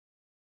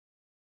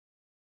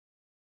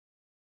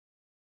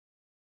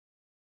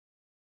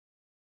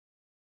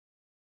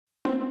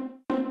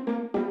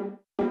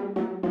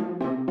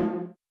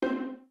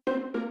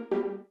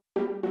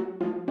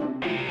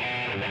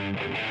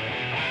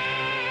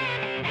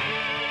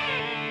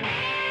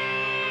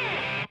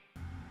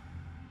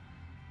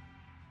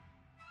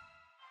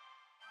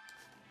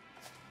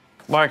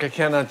Mark, I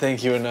cannot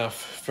thank you enough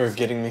for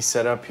getting me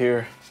set up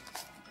here.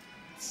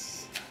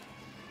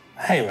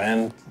 Hey,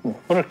 man,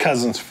 what are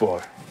cousins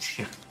for?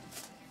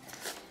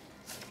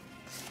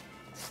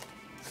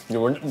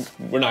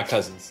 We're not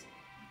cousins.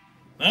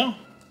 No?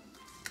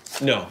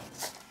 No.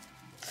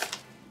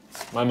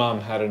 My mom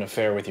had an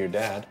affair with your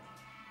dad.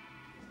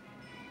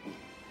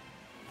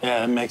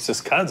 Yeah, it makes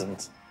us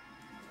cousins.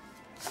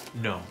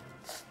 No,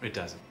 it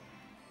doesn't.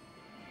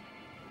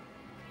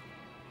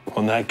 Well,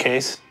 in that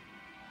case,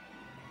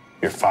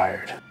 you're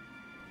fired.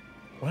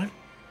 What?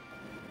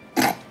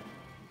 I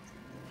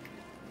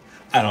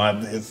don't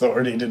have the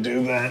authority to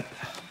do that.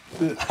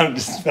 I'm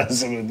just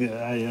messing with you.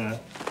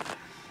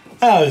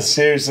 Oh,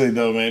 seriously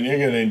though, man, you're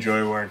gonna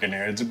enjoy working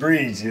here. It's a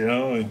breeze, you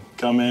know. We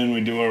come in,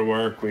 we do our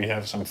work, we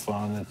have some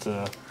fun. It's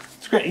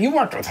great. You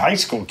worked with high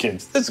school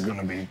kids. This is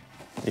gonna be.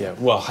 Yeah,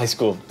 well, high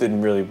school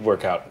didn't really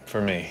work out for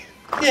me.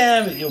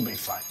 Yeah, but you'll be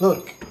fine.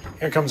 Look,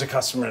 here comes a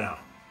customer now.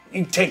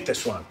 You take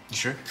this one. You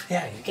sure?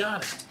 Yeah, you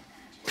got it.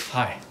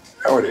 Hi.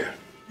 Howdy.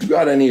 You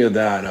got any of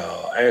that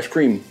ice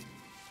cream?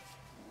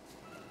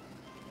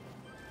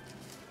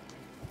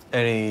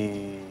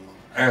 Any?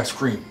 Ice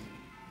cream.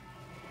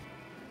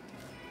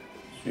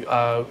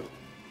 I'm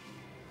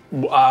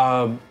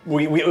not.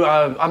 I'm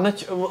not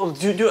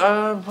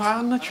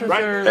sure.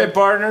 Right, hey,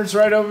 partner, it's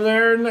right over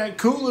there in that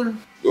cooler.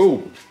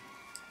 Oh.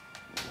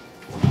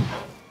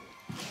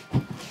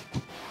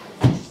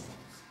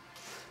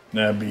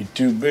 That'd be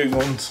 2 big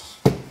ones.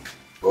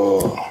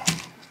 Oh,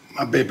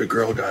 my baby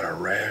girl got a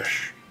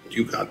rash.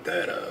 You got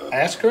that,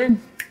 Ice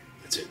cream?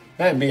 That's it.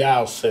 That'd be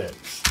aisle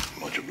 6.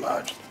 Much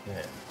obliged.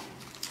 Yeah.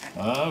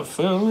 I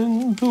fell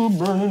into a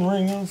burning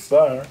ring of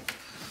fire.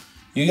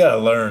 You gotta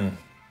learn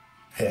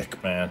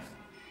hick, man.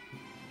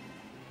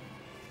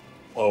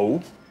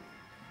 Oh.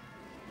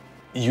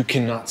 You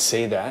cannot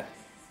say that.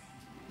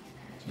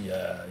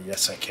 Yeah,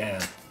 yes I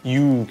can.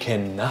 You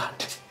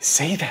cannot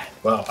say that.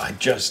 Well, I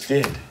just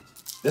did.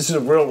 This is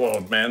a real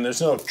world, man. There's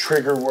no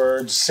trigger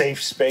words,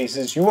 safe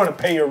spaces. You want to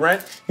pay your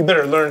rent, you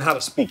better learn how to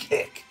speak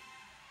hick.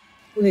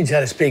 Who needs how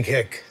to speak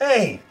hick?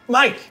 Hey,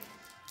 Mike,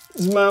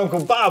 this is my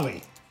Uncle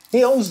Bobby.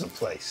 He owns the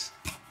place.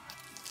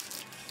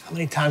 How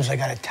many times I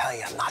gotta tell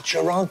you, I'm not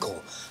your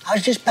uncle. I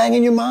was just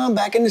banging your mom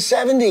back in the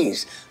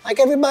 70s, like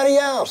everybody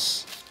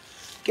else.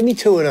 Give me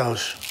 2 of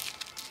those.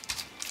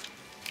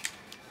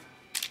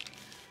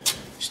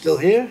 Still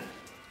here?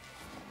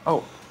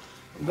 Oh.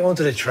 I'm going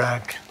to the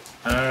track.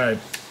 All right.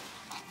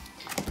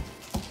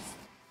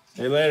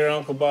 See you later,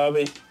 Uncle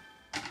Bobby.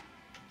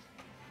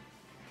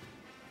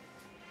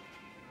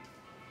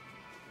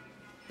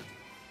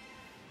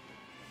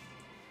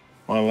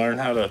 Want to learn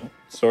how to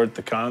sort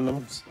the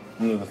condoms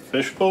into the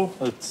fishbowl?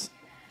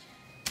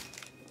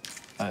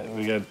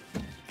 We got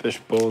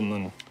fishbowl and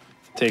then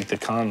take the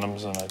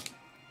condoms and I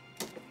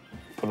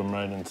put them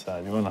right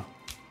inside. You want to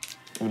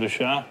give it a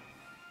shot?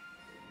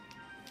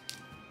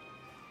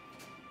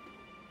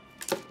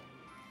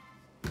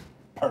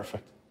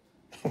 Perfect.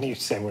 You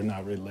say we're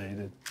not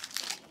related.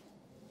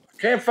 I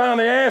can't find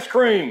the ice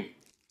cream.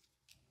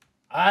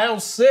 Aisle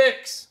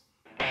 6.